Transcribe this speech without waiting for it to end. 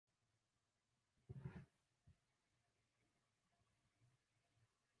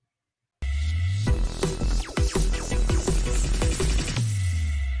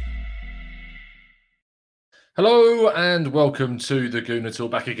Hello and welcome to the Gooner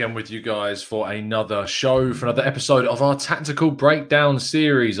Talk, back again with you guys for another show, for another episode of our Tactical Breakdown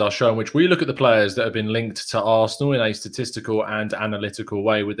series, our show in which we look at the players that have been linked to Arsenal in a statistical and analytical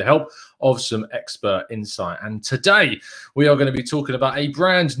way with the help of some expert insight. And today we are going to be talking about a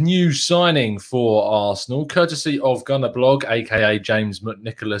brand new signing for Arsenal, courtesy of Gunner Blog, aka James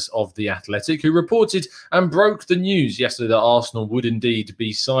McNicholas of The Athletic, who reported and broke the news yesterday that Arsenal would indeed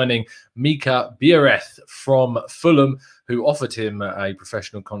be signing Mika Biereth from Fulham, who offered him a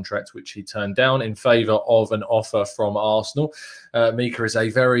professional contract, which he turned down in favour of an offer from Arsenal. Mika is a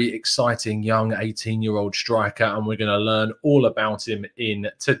very exciting young 18-year-old striker, and we're going to learn all about him in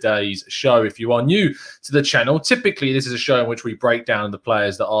today's show. If you are new to the channel, typically this is a show in which we break down the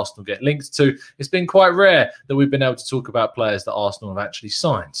players that Arsenal get linked to. It's been quite rare that we've been able to talk about players that Arsenal have actually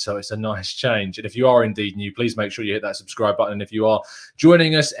signed, so it's a nice change. And if you are indeed new, please make sure you hit that subscribe button. And if you are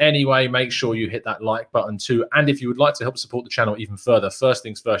joining us anyway, make sure you hit that like button too. And if you would like to help support the channel even further, first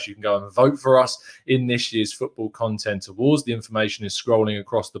things first, you can go and vote for us in this year's Football Content Awards. The information is scrolling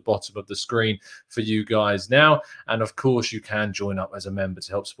across the bottom of the screen for you guys now. And of course, you can join up as a member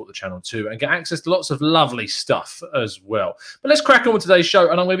to help support the channel too and get access to lots of lovely stuff as well. But let's crack on with today's show.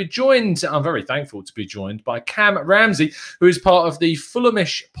 And I'm going to be joined, I'm very thankful to be joined by Cam Ramsey, who is part of the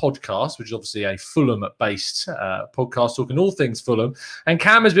Fulhamish podcast, which is obviously a Fulham-based podcast talking all things Fulham. And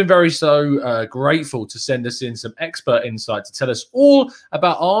Cam has been very grateful to send us in some expert insight to tell us all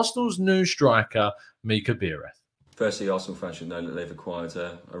about Arsenal's new striker, Mika Biereth. Firstly, Arsenal fans should know that they've acquired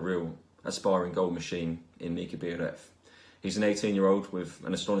a real aspiring goal machine in Mika Biereth. He's an 18-year-old with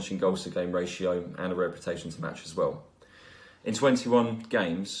an astonishing goals-to-game ratio and a reputation to match as well. In 21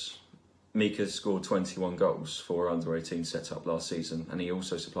 games, Mika scored 21 goals for our under-18 setup last season, and he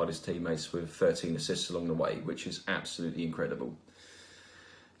also supplied his teammates with 13 assists along the way, which is absolutely incredible.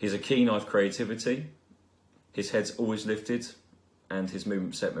 He's a keen eye for creativity, his head's always lifted, and his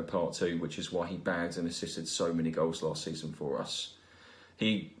movement set him apart too, which is why he bagged and assisted so many goals last season for us.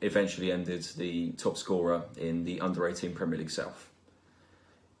 He eventually ended the top scorer in the under-18 Premier League South.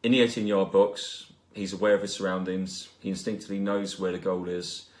 In the 18-yard box, he's aware of his surroundings, he instinctively knows where the goal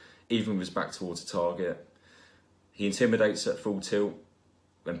is, even with his back towards the target. He intimidates at full tilt,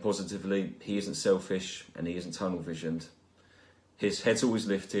 and positively, he isn't selfish and he isn't tunnel visioned. His head's always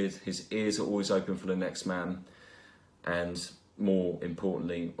lifted, his ears are always open for the next man, and more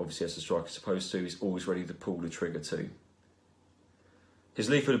importantly, obviously as the striker's supposed to, he's always ready to pull the trigger too.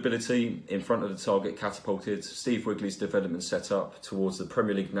 His lethal ability in front of the target catapulted Steve Wigley's development setup towards the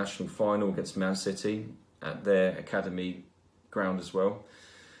Premier League national final against Man City at their academy ground as well.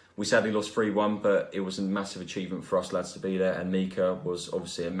 We sadly lost 3-1, but it was a massive achievement for us lads to be there, and Mika was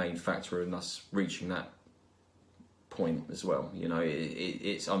obviously a main factor in us reaching that point as well. You know,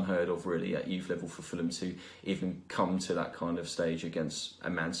 it's unheard of really at youth level for Fulham to even come to that kind of stage against a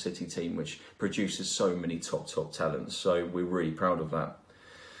Man City team which produces so many top talents. So we're really proud of that.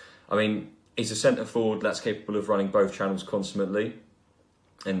 I mean, he's a centre forward that's capable of running both channels consummately,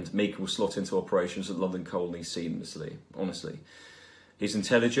 and Mika will slot into operations at London Colney seamlessly, honestly. He's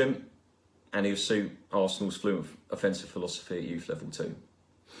intelligent, and he'll suit Arsenal's fluent offensive philosophy at youth level too.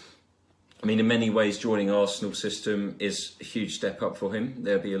 I mean, in many ways, joining Arsenal's system is a huge step up for him.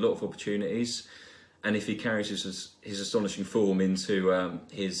 There'll be a lot of opportunities, and if he carries his astonishing form into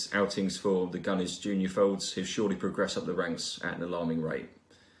his outings for the Gunners junior folds, he'll surely progress up the ranks at an alarming rate.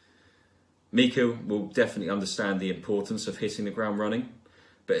 Mika will definitely understand the importance of hitting the ground running,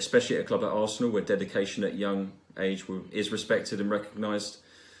 but especially at a club at Arsenal where dedication at young age is respected and recognised,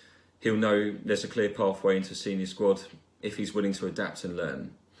 he'll know there's a clear pathway into senior squad if he's willing to adapt and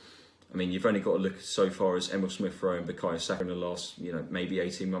learn. I mean, you've only got to look so far as Emil Smith-Rowe and Bukayo Saka in the last, maybe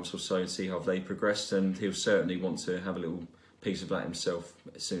 18 months or so and see how they progressed, and he'll certainly want to have a little piece of that himself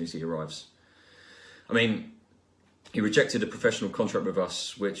as soon as he arrives. I mean, he rejected a professional contract with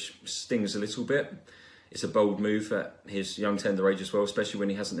us, which stings a little bit. It's a bold move at his young tender age as well, especially when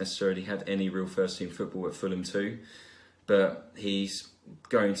he hasn't necessarily had any real first-team football at Fulham too. But he's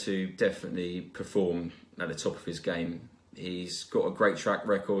going to definitely perform at the top of his game. He's got a great track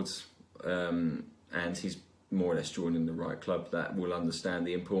record, and he's more or less joining the right club that will understand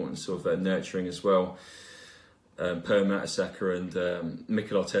the importance of nurturing as well. Per Mertesacker and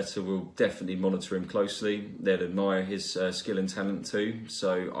Mikel Arteta will definitely monitor him closely. They'll admire his skill and talent too.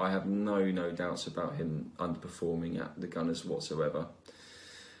 So I have no doubts about him underperforming at the Gunners whatsoever.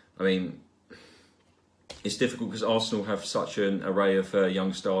 I mean, it's difficult because Arsenal have such an array of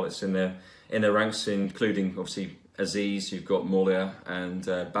young starlets in their ranks, including obviously Aziz. You've got Molia and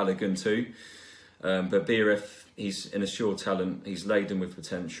Balogun too. But Biereth, he's an assured talent. He's laden with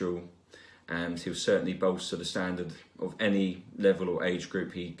potential. and he'll certainly bolster the standard of any level or age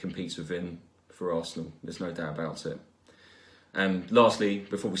group he competes within for Arsenal. There's no doubt about it. And lastly,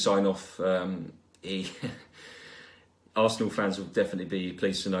 before we sign off, Arsenal fans will definitely be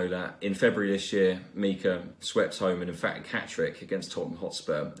pleased to know that in February this year, Mika swept home an emphatic hat-trick against Tottenham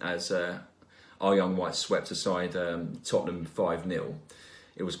Hotspur as our young whites swept aside Tottenham 5-0.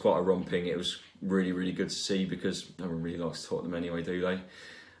 It was quite a romping. It was really, really good to see because no one really likes Tottenham anyway, do they?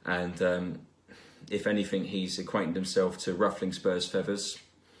 And if anything, he's acquainted himself to ruffling Spurs feathers.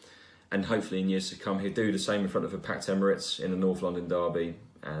 And hopefully in years to come, he'll do the same in front of a packed Emirates in the North London derby.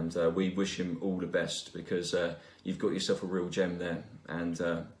 And we wish him all the best because you've got yourself a real gem there. And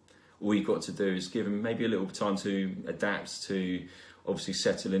all you've got to do is give him maybe a little time to adapt, to obviously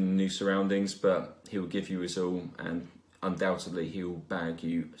settle in new surroundings, but he'll give you his all, and undoubtedly he'll bag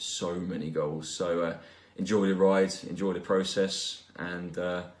you so many goals. So enjoy the ride, enjoy the process, and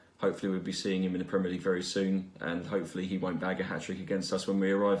hopefully we'll be seeing him in the Premier League very soon, and hopefully he won't bag a hat-trick against us when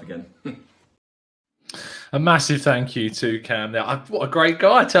we arrive again. A massive thank you to Cam there. What a great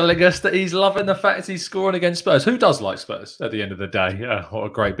guy, telling us that he's loving the fact he's scoring against Spurs. Who does like Spurs at the end of the day? What a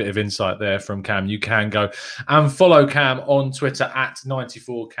great bit of insight there from Cam. You can go and follow Cam on Twitter at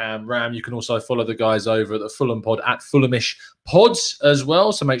 94CamRam. You can also follow the guys over at the Fulham Pod at Fulhamish Pods as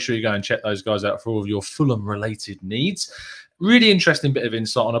well. So make sure you go and check those guys out for all of your Fulham-related needs. Really interesting bit of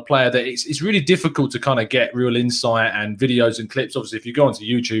insight on a player that it's really difficult to kind of get real insight and videos and clips. Obviously, if you go onto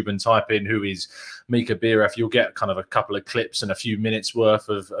YouTube and type in who is Mika Biereth, you'll get kind of a couple of clips and a few minutes worth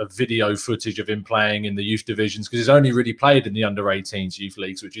of video footage of him playing in the youth divisions, because he's only really played in the under-18s youth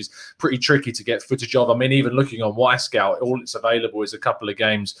leagues, which is pretty tricky to get footage of. I mean, even looking on Y-Scout, all it's available is a couple of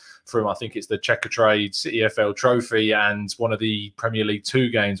games from, I think it's the Checkatrade EFL Trophy and one of the Premier League 2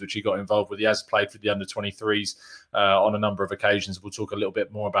 games, which he got involved with. He has played for the under-23s on a number of occasions. We'll talk a little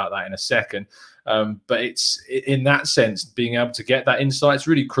bit more about that in a second. But it's in that sense, being able to get that insight is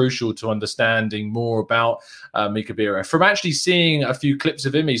really crucial to understanding more about Mika Biereth. From actually seeing a few clips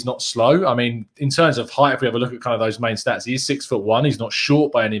of him, he's not slow. I mean, in terms of height, if we have a look at kind of those main stats, he is 6'1". He's not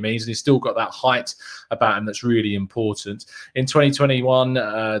short by any means, and he's still got that height about him that's really important. In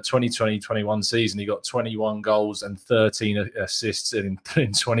 2020-21 season, he got 21 goals and 13 assists in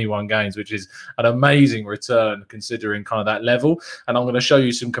 21 games, which is an amazing return considering kind of that level. And I'm going to show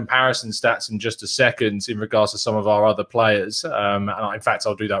you some comparison stats in just a second in regards to some of our other players. And in fact,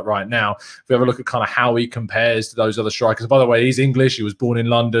 I'll do that right now. If we have a look at kind of how he compares to those other strikers. By the way, he's English. He was born in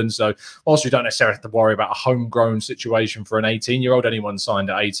London. So whilst we don't necessarily have to worry about a homegrown situation for an 18-year-old, anyone signed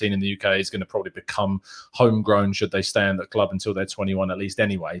at 18 in the UK is going to probably become homegrown should they stay in the club until they're 21 at least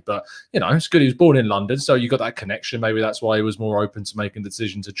anyway. But, you know, it's good he was born in London. So you got that connection. Maybe that's why he was more open to making the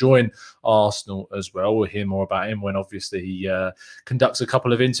decision to join Arsenal as well. We'll hear more about him when obviously he conducts a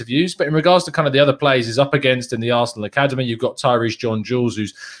couple of interviews. But in regards to kind of the other players he's up against in the Arsenal Academy, you've got Tyrese John-Jules,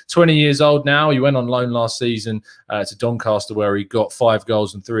 who's 20 years old now. He went on loan last season to Doncaster, where he got 5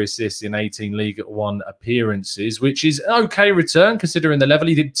 goals and 3 assists in 18 League One appearances, which is an okay return considering the level.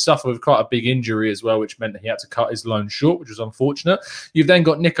 He did suffer with quite a big injury as well, which meant that he had to cut his loan short, which was unfortunate. You've then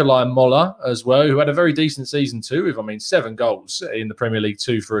got Nikolai Moller as well, who had a very decent season too, with, I mean, 7 goals in the Premier League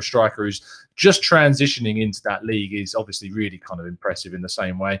 2 for a striker who's just transitioning into that league is obviously really kind of impressive in the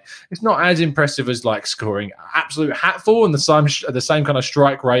same way. It's not as impressive as like scoring absolute hatful and the same kind of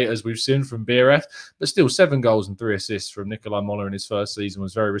strike rate as we've seen from Biereth, but still 7 goals and 3 assists from Nikolai Moller in his first season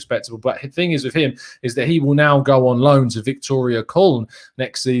was very respectable. But the thing is with him is that he will now go on loan to Victoria Köln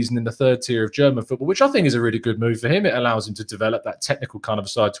next season in the 3rd tier of German football, which I think is a really good move for him. It allows him to develop that technical kind of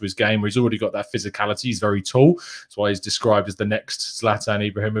side to his game where he's already got that physicality. He's very tall. That's why he's described as the next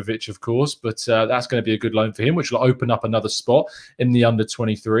Zlatan Ibrahimovic, of course. But that's going to be a good loan for him, which will open up another spot in the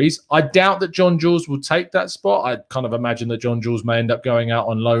under-23s. I doubt that John-Jules will take that spot. I kind of imagine that John-Jules may end up going out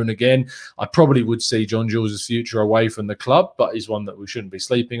on loan again. I probably would see John-Jules' future away from the club, but he's one that we shouldn't be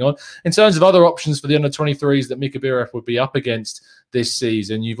sleeping on. In terms of other options for the under-23s that Mika Biereth would be up against this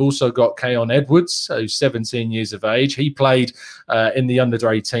season, you've also got Keon Edwards, who's 17 years of age. He played in the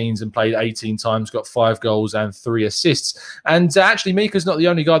under-18s and played 18 times, got 5 goals and 3 assists. And actually, Mika's not the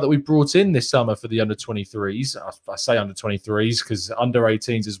only guy that we brought in this summer for the under-23s. I say under-23s because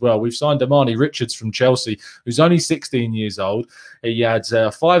under-18s as well. We've signed Amani Richards from Chelsea, who's only 16 years old. He had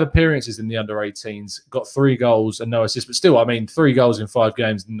 5 appearances in the under-18s, got 3 goals and no assists. But still, I mean, 3 goals in 5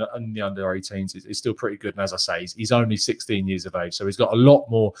 games in the under-18s is still pretty good. And as I say, he's only 16 years of age. So he's got a lot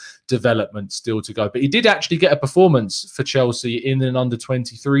more development still to go. But he did actually get a performance for Chelsea in an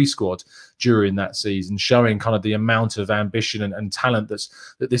under-23 squad during that season, showing kind of the amount of ambition and talent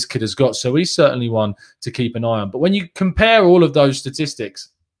that this kid has got. So he's certainly one to keep an eye on. But when you compare all of those statistics,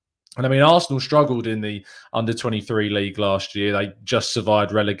 And I mean, Arsenal struggled in the under-23 league last year. They just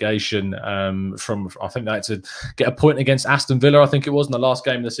survived relegation from, I think they had to get a point against Aston Villa, I think it was, in the last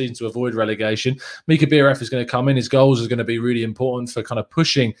game of the season to avoid relegation. Mika Biereth is going to come in. His goals are going to be really important for kind of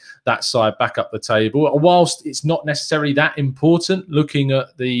pushing that side back up the table. Whilst it's not necessarily that important looking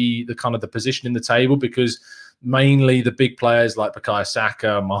at the kind of the position in the table, because mainly the big players like Bukayo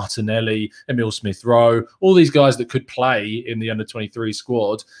Saka, Martinelli, Emile Smith-Rowe, all these guys that could play in the under-23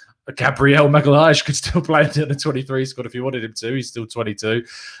 squad. Gabriel Magalhaes could still play in the 23 squad if you wanted him to. He's still 22.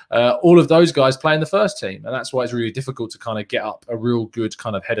 All of those guys play in the first team. And that's why it's really difficult to kind of get up a real good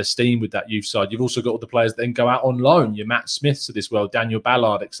kind of head of steam with that youth side. You've also got all the players that then go out on loan. Your Matt Smiths of this world, Daniel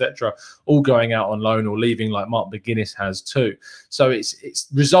Ballard, etc., all going out on loan or leaving like Mark McGuinness has too. So it's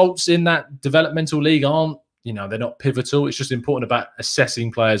results in that developmental league aren't, you know, they're not pivotal. It's just important about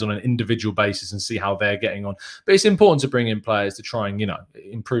assessing players on an individual basis and see how they're getting on. But it's important to bring in players to try and, you know,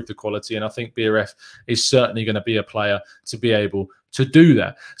 improve the quality. And I think Biereth is certainly going to be a player to be able to do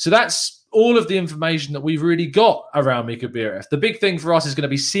that. So that's all of the information that we've really got around Mika Biereth. The big thing for us is going to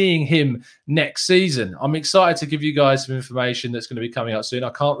be seeing him next season. I'm excited to give you guys some information that's going to be coming out soon. I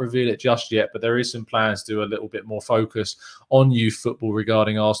can't reveal it just yet, but there is some plans to do a little bit more focus on youth football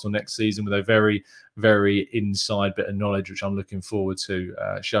regarding Arsenal next season with a very, very inside bit of knowledge, which I'm looking forward to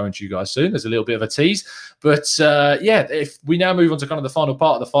showing to you guys soon. There's a little bit of a tease. But yeah, if we now move on to kind of the final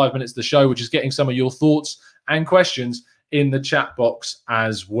part of the 5 minutes of the show, which is getting some of your thoughts and questions in the chat box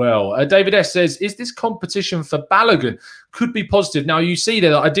as well. David S says, is this competition for Balogun? Could be positive. Now, you see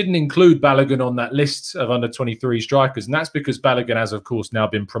there that I didn't include Balogun on that list of under-23 strikers, and that's because Balogun has, of course, now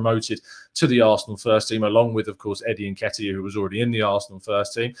been promoted to the Arsenal first team, along with, of course, Eddie Nketiah, who was already in the Arsenal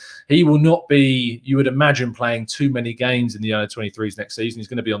first team. He will not be, you would imagine, playing too many games in the under-23s next season. He's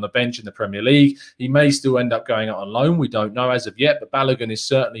going to be on the bench in the Premier League. He may still end up going out on loan. We don't know as of yet, but Balogun is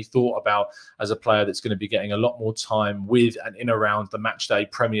certainly thought about as a player that's going to be getting a lot more time with and in around the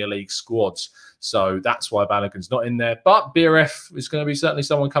matchday Premier League squads. So that's why Balogun's not in there. But Biereth is going to be certainly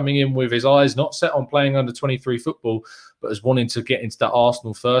someone coming in with his eyes not set on playing under 23 football, but as wanting to get into that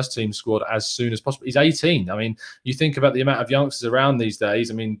Arsenal first team squad as soon as possible. He's 18. I mean, you think about the amount of youngsters around these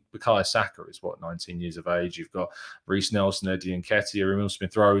days. I mean, Bukayo Saka is, 19 years of age. You've got Reece Nelson, Eddie Nketiah, Emile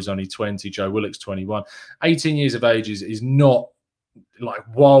Smith-Rowe is only 20, Joe Willock's 21. 18 years of age is not like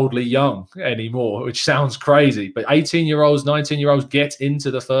wildly young anymore, which sounds crazy, but 18-year-olds, 19-year-olds get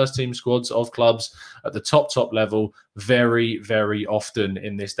into the first team squads of clubs at the top level very, very often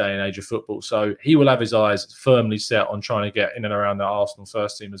in this day and age of football. So he will have his eyes firmly set on trying to get in and around the Arsenal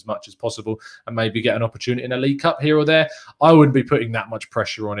first team as much as possible and maybe get an opportunity in a League Cup here or there. I wouldn't be putting that much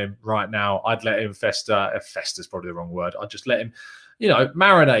pressure on him right now. I'd let him fester. Fester's probably the wrong word. I'd just let him, you know,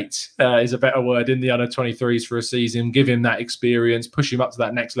 marinate is a better word in the under-23s for a season, give him that experience, push him up to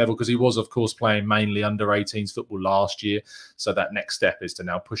that next level, because he was, of course, playing mainly under-18s football last year. So that next step is to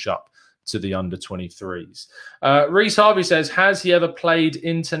now push up to the under-23s. Reese Harvey says, has he ever played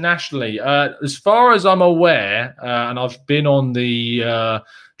internationally? As far as I'm aware, and I've been on the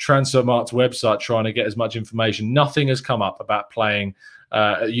Transfermarkt website trying to get as much information, nothing has come up about playing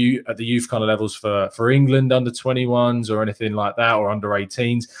at the youth kind of levels for England under 21s or anything like that, or under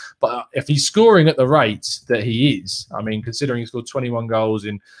 18s. But if he's scoring at the rate that he is, I mean, considering he scored 21 goals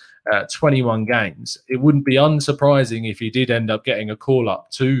in 21 games, it wouldn't be unsurprising if he did end up getting a call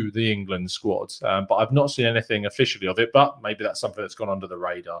up to the England squad. But I've not seen anything officially of it, but maybe that's something that's gone under the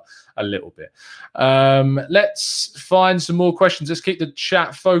radar a little bit. Let's find some more questions. Let's keep the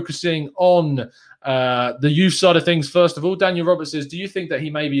chat focusing on the youth side of things. First of all, Daniel Roberts says, do you think that he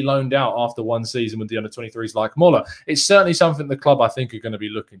may be loaned out after one season with the under-23s like Moller? It's certainly something the club, I think, are going to be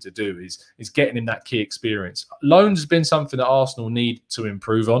looking to do, is getting him that key experience. Loans has been something that Arsenal need to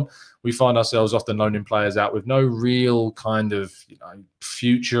improve on. We find ourselves often loaning players out with no real kind of, you know,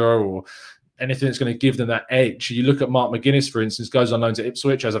 future or anything that's going to give them that edge. You look at Mark McGuinness, for instance, goes on loan to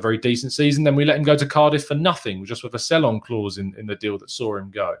Ipswich, has a very decent season, then we let him go to Cardiff for nothing, just with a sell-on clause in the deal that saw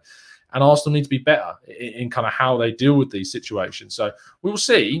him go. And Arsenal need to be better in kind of how they deal with these situations. So we will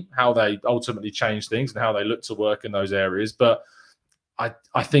see how they ultimately change things and how they look to work in those areas. But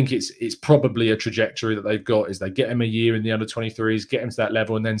I think it's probably a trajectory that they've got, is they get him a year in the under-23s, get him to that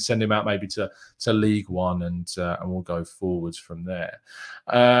level, and then send him out maybe to League One, and we'll go forwards from there.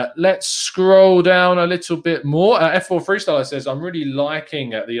 Let's scroll down a little bit more. F4 Freestyler says, I'm really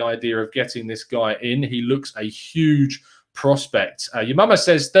liking the idea of getting this guy in. He looks a huge prospect. Your mama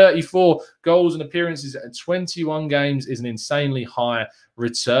says 34 goals and appearances at 21 games is an insanely high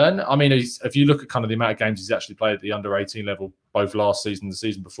return. I mean, if you look at kind of the amount of games he's actually played at the under 18 level, both last season and the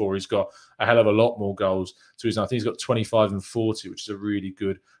season before, he's got a hell of a lot more goals to his. I think he's got 25 and 40, which is a really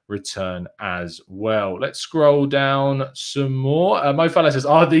good return as well. Let's scroll down some more. Mo Fella says,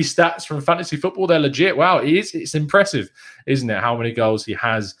 are these stats from fantasy football? They're legit. Wow, it is. It's impressive, isn't it? How many goals he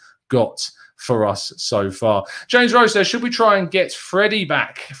has got for us so far. James Rose says, should we try and get Freddie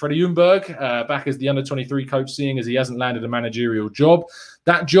back? Freddie Ljungberg back as the under-23 coach, seeing as he hasn't landed a managerial job.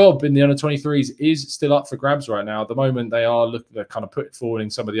 That job in the under-23s is still up for grabs right now. At the moment, they're kind of putting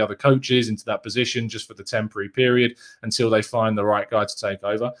forward some of the other coaches into that position just for the temporary period until they find the right guy to take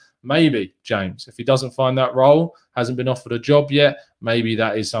over. Maybe, James, if he doesn't find that role, hasn't been offered a job yet, maybe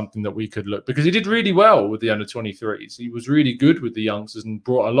that is something that we could look, because he did really well with the under-23s. He was really good with the youngsters and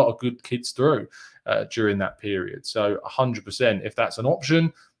brought a lot of good kids through during that period. So 100%, if that's an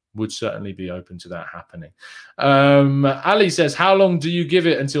option, would certainly be open to that happening. Ali says, how long do you give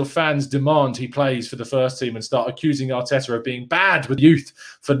it until fans demand he plays for the first team and start accusing Arteta of being bad with youth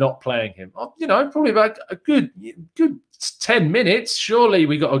for not playing him? You know, probably about a good 10 minutes. Surely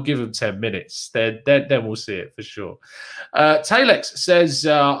we got to give him 10 minutes. Then we'll see it for sure. Talex says,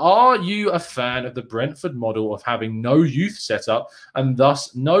 are you a fan of the Brentford model of having no youth setup and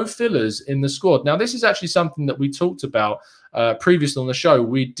thus no fillers in the squad? Now, this is actually something that we talked about previously on the show.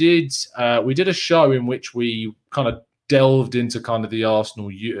 We did a show in which we kind of delved into kind of the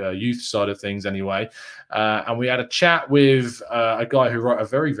Arsenal youth side of things anyway. And we had a chat with a guy who wrote a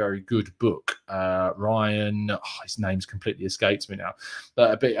very, very good book. Ryan, his name's completely escapes me now.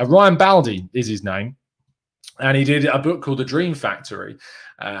 Ryan Baldi is his name. And he did a book called The Dream Factory.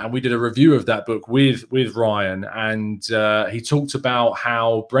 And we did a review of that book with Ryan. And he talked about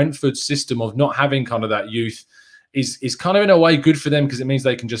how Brentford's system of not having kind of that youth is kind of in a way good for them, because it means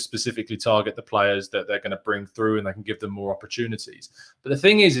they can just specifically target the players that they're going to bring through and they can give them more opportunities. But the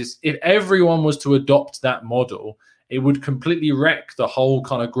thing is if everyone was to adopt that model, it would completely wreck the whole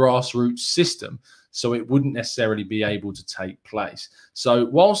kind of grassroots system. So it wouldn't necessarily be able to take place. So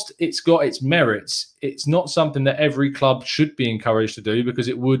whilst it's got its merits, it's not something that every club should be encouraged to do, because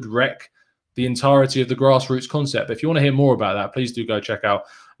it would wreck the entirety of the grassroots concept. But if you want to hear more about that, please do go check out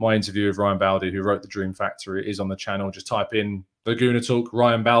my interview with Ryan Baldi, who wrote The Dream Factory. It is on the channel. Just type in the Gooner Talk,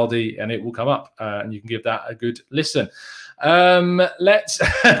 Ryan Baldi, and it will come up, and you can give that a good listen.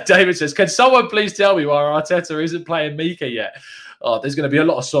 David says, can someone please tell me why Arteta isn't playing Mika yet? Oh, there's going to be a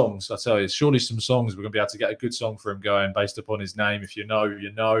lot of songs, I tell you. Surely some songs we're going to be able to get a good song for him going based upon his name. If you know,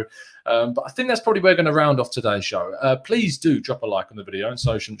 you know. But I think that's probably where we're going to round off today's show. Please do drop a like on the video and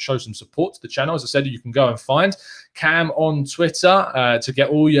show some support to the channel. As I said, you can go and find Cam on Twitter to get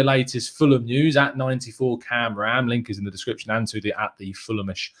all your latest Fulham news at 94CamRam. Link is in the description, and to the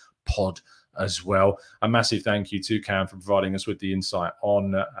 @Fulhamish pod as well. A massive thank you to Cam for providing us with the insight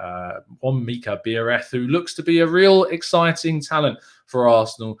on Mika Biereth, who looks to be a real exciting talent for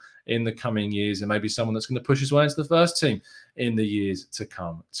Arsenal in the coming years, and maybe someone that's going to push his way into the first team in the years to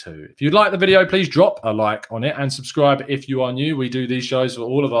come too. If you'd like the video, please drop a like on it and subscribe if you are new. We do these shows for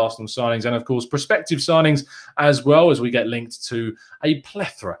all of Arsenal signings and, of course, prospective signings as well, as we get linked to a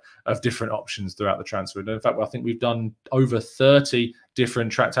plethora of different options throughout the transfer window. In fact, I think we've done over 30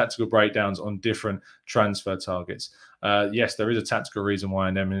 different tactical breakdowns on different transfer targets. Yes, there is a tactical reason why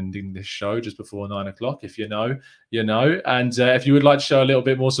I'm ending this show just before 9 o'clock. If you know, you know. And if you would like to show a little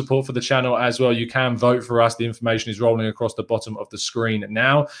bit more support for the channel as well, you can vote for us. The information is rolling across the bottom of the screen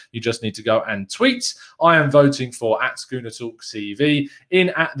now. You just need to go and tweet. I am voting for @GoonerTalkTV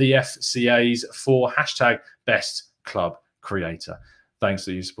in the FCAs for #BestClubCreator. Thanks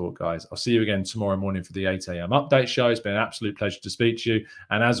for your support, guys. I'll see you again tomorrow morning for the 8 a.m. update show. It's been an absolute pleasure to speak to you.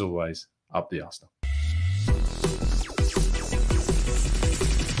 And as always, up the Arsenal.